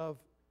lot of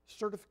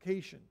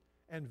certification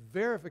and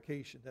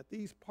verification that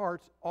these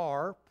parts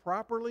are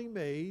properly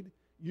made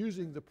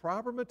using the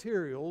proper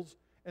materials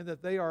and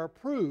that they are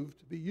approved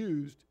to be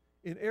used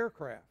in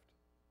aircraft.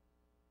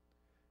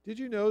 Did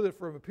you know that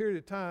from a period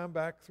of time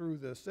back through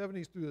the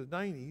 70s through the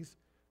 90s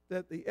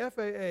that the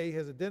FAA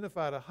has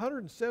identified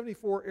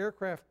 174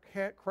 aircraft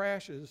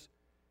crashes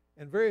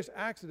and various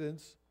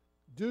accidents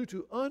due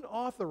to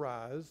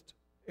unauthorized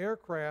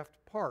aircraft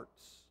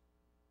parts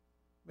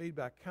made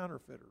by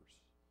counterfeiters?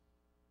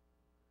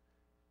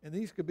 And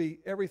these could be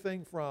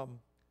everything from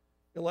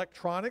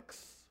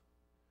electronics,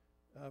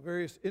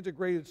 various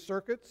integrated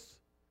circuits.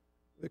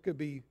 It could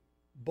be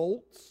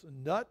bolts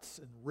and nuts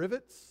and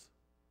rivets.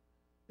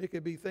 It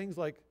could be things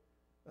like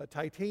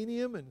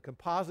titanium and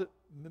composite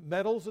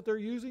metals that they're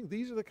using.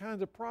 These are the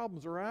kinds of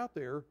problems that are out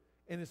there,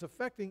 and it's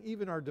affecting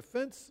even our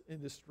defense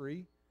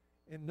industry,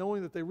 and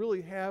knowing that they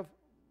really have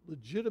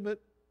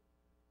legitimate,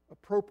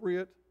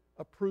 appropriate,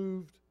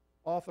 approved,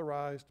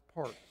 authorized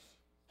parts.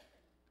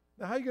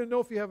 Now, how are you going to know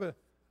if you have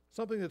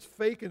something that's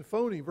fake and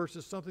phony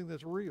versus something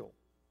that's real?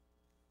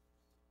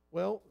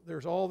 Well,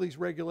 there's all these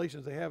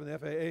regulations they have in the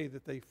FAA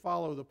that they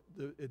follow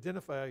the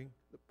identifying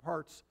the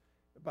parts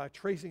by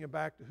tracing it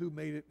back to who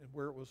made it and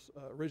where it was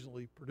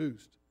originally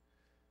produced.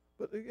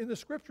 But in the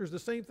Scriptures, the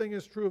same thing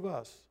is true of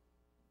us.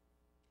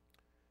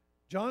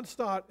 John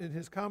Stott, in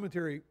his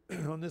commentary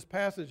on this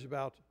passage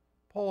about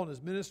Paul and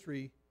his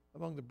ministry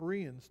among the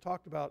Bereans,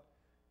 talked about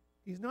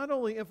he's not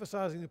only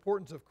emphasizing the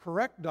importance of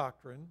correct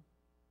doctrine,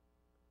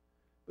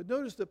 but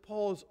notice that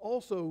Paul is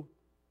also,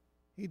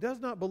 he does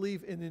not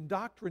believe in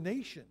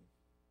indoctrination.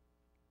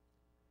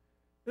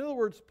 In other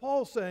words,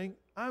 Paul's saying,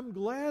 I'm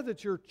glad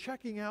that you're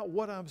checking out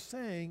what I'm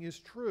saying is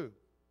true.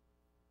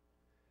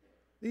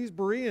 These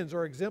Bereans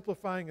are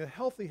exemplifying a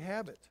healthy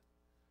habit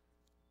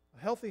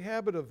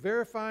of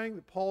verifying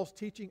that Paul's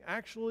teaching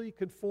actually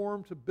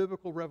conform to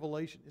biblical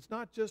revelation. It's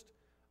not just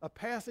a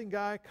passing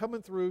guy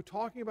coming through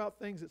talking about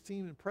things that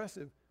seem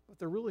impressive, but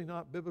they're really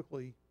not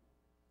biblically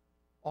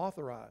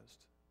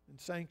authorized and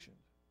sanctioned.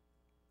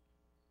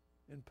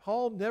 And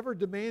Paul never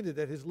demanded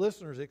that his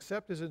listeners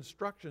accept his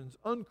instructions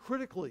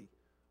uncritically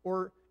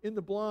or in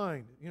the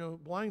blindly.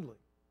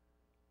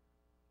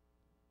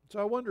 So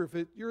I wonder if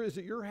is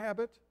it your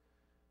habit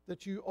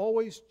that you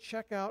always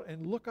check out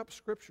and look up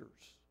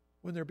scriptures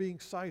when they're being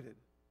cited?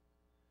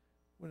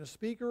 When a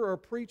speaker or a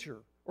preacher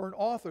or an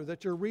author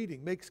that you're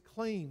reading makes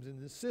claims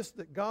and insists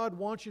that God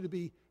wants you to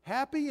be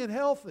happy and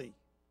healthy,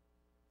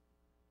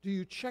 do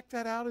you check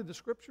that out in the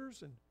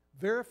scriptures and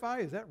verify,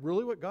 is that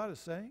really what God is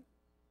saying?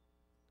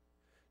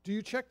 Do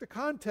you check the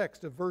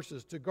context of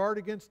verses to guard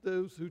against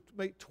those who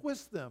may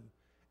twist them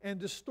and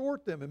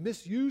distort them and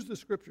misuse the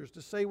scriptures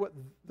to say what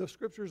the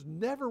scriptures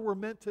never were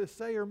meant to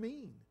say or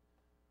mean?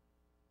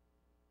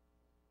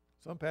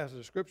 Some passages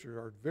of scripture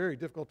are very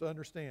difficult to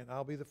understand.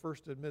 I'll be the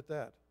first to admit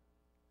that.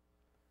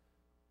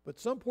 But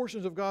some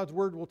portions of God's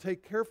Word will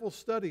take careful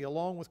study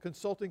along with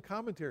consulting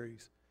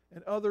commentaries,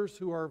 and others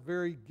who are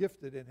very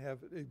gifted and have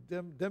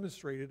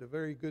demonstrated a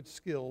very good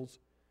skills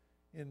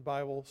in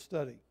Bible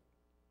study.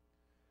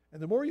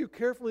 And the more you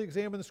carefully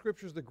examine the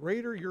Scriptures, the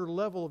greater your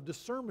level of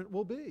discernment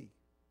will be.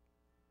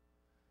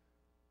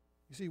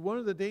 You see, one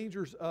of the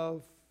dangers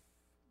of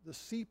the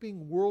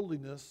seeping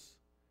worldliness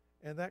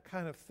and that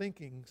kind of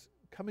thinking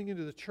coming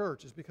into the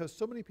church is because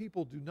so many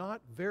people do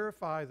not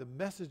verify the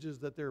messages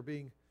that they're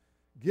being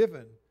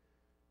given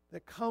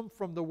that come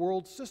from the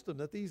world system,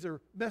 that these are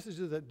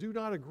messages that do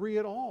not agree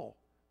at all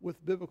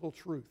with biblical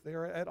truth. They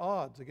are at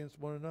odds against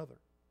one another.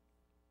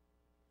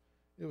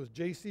 It was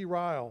J.C.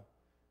 Ryle,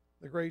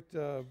 the great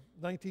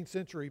 19th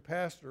century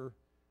pastor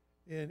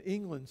in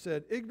England,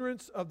 said,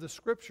 "Ignorance of the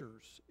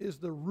Scriptures is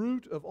the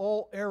root of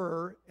all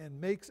error and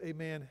makes a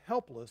man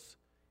helpless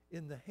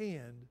in the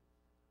hand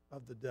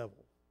of the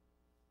devil."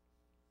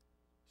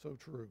 So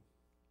true.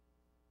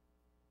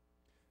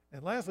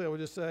 And lastly, I would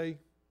just say,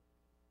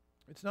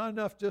 it's not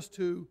enough just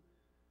to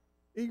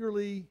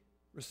eagerly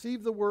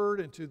receive the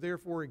Word and to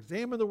therefore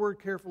examine the Word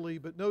carefully,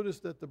 but notice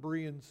that the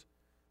Bereans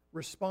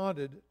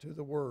responded to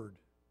the Word.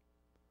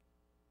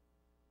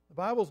 The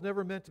Bible is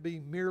never meant to be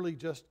merely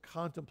just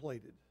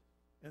contemplated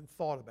and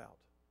thought about.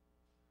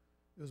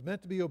 It was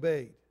meant to be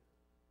obeyed,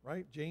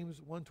 right? James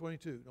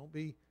 1:22. Don't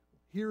be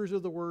hearers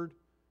of the Word,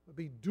 but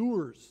be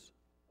doers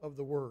of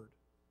the Word,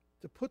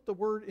 to put the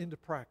Word into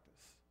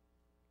practice.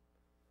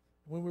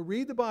 When we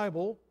read the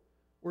Bible,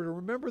 we're to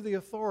remember the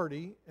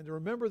authority and to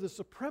remember the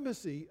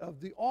supremacy of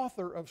the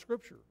author of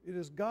Scripture. It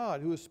is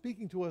God who is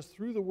speaking to us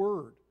through the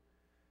Word.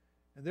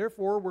 And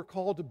therefore, we're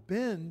called to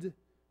bend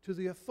to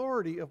the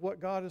authority of what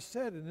God has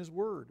said in His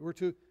Word. We're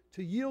to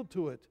yield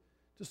to it,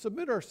 to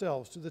submit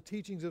ourselves to the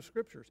teachings of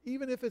Scriptures,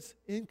 even if it's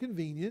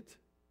inconvenient,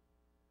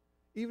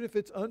 even if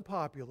it's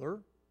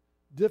unpopular,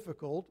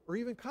 difficult, or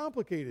even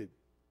complicated.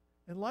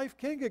 And life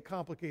can get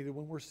complicated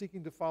when we're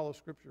seeking to follow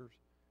Scriptures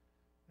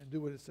and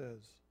do what it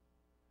says.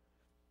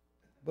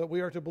 But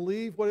we are to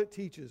believe what it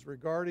teaches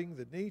regarding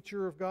the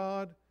nature of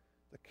God,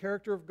 the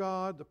character of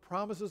God, the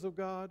promises of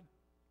God.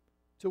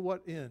 To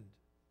what end?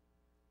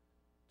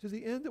 To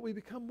the end that we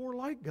become more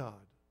like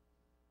God.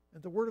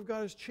 And the Word of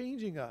God is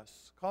changing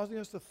us, causing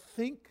us to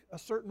think a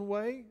certain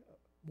way,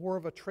 more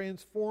of a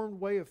transformed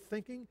way of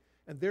thinking,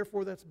 and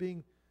therefore that's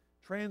being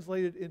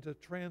translated into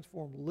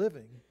transformed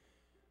living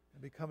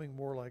and becoming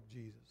more like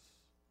Jesus.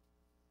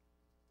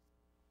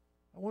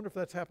 I wonder if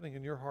that's happening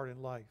in your heart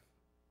and life.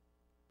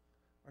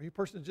 Are you a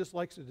person that just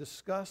likes to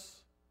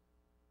discuss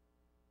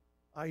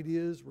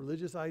ideas,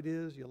 religious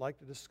ideas? You like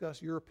to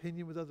discuss your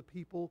opinion with other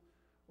people?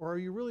 Or are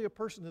you really a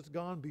person that's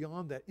gone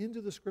beyond that,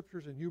 into the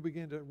Scriptures, and you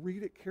begin to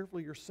read it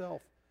carefully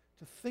yourself,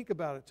 to think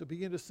about it, to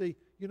begin to see,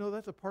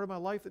 that's a part of my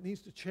life that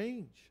needs to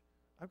change.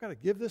 I've got to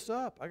give this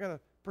up. I've got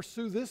to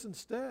pursue this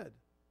instead.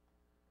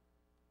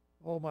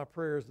 All my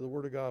prayers, the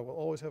Word of God will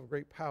always have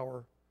great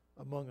power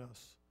among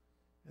us,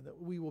 and that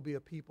we will be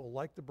a people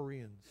like the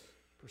Bereans,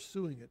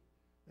 pursuing it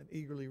and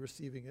eagerly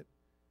receiving it,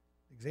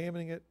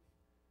 examining it,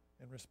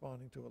 and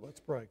responding to it. Let's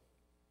pray.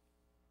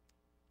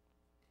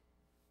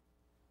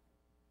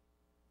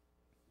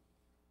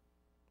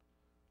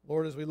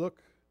 Lord, as we look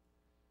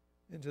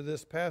into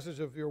this passage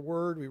of your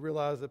word, we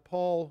realize that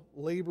Paul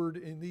labored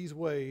in these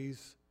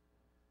ways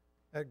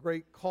at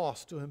great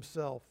cost to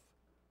himself.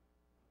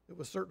 It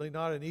was certainly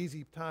not an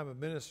easy time of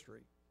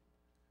ministry.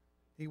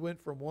 He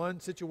went from one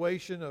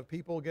situation of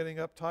people getting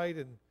uptight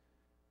and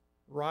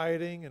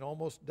rioting and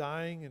almost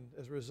dying, and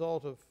as a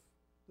result of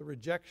the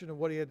rejection of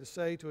what he had to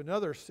say, to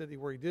another city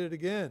where he did it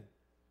again.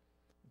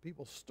 And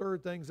people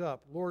stirred things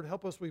up. Lord,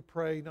 help us, we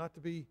pray, not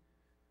to be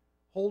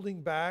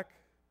holding back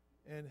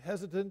and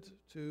hesitant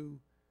to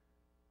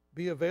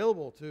be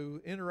available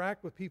to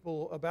interact with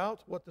people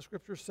about what the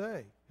Scriptures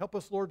say. Help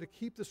us, Lord, to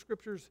keep the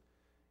Scriptures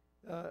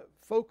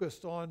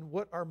focused on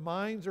what our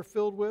minds are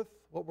filled with,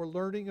 what we're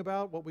learning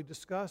about, what we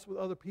discuss with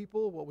other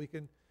people, what we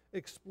can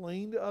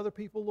explain to other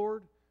people,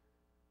 Lord.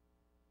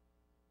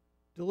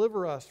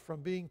 Deliver us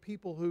from being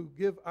people who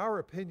give our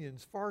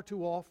opinions far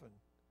too often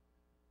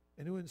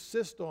and who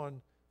insist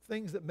on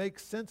things that make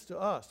sense to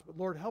us. But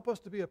Lord, help us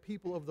to be a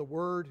people of the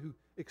Word who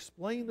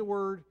explain the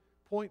Word,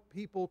 point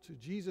people to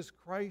Jesus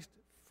Christ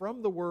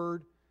from the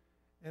Word,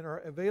 and are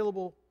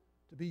available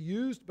to be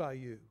used by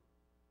you,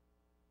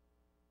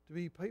 to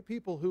be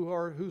people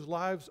whose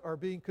lives are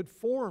being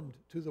conformed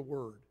to the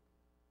Word.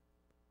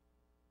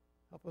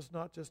 Help us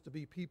not just to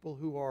be people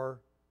who are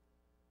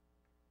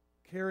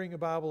carrying a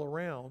Bible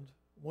around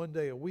one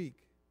day a week,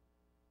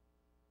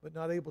 but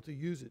not able to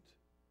use it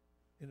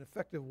in an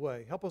effective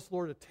way. Help us,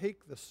 Lord, to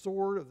take the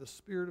sword of the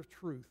Spirit of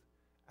truth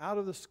out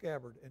of the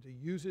scabbard and to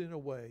use it in a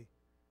way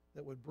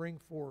that would bring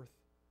forth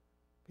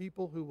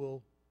people who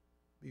will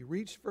be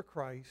reached for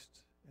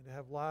Christ and to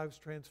have lives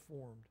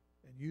transformed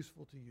and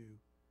useful to you,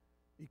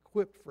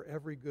 equipped for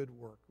every good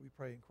work. We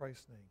pray in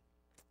Christ's name.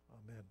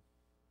 Amen.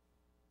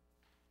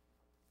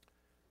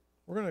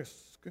 We're going to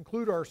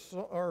conclude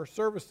our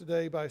service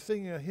today by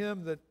singing a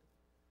hymn that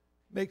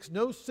makes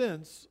no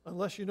sense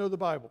unless you know the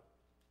Bible.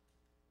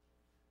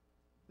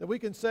 That we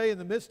can say in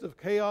the midst of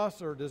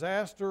chaos or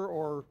disaster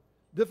or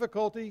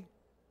difficulty,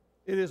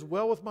 it is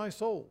well with my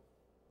soul.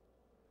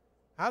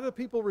 How do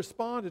people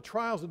respond to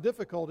trials and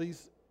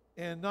difficulties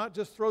and not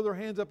just throw their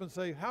hands up and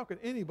say, how can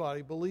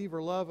anybody believe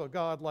or love a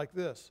God like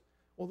this?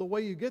 Well, the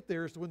way you get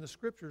there is when the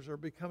Scriptures are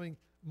becoming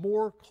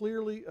more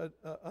clearly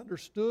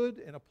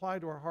understood and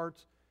applied to our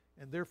hearts,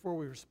 and therefore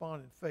we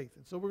respond in faith.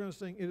 And so we're going to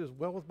sing, It Is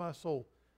Well With My Soul.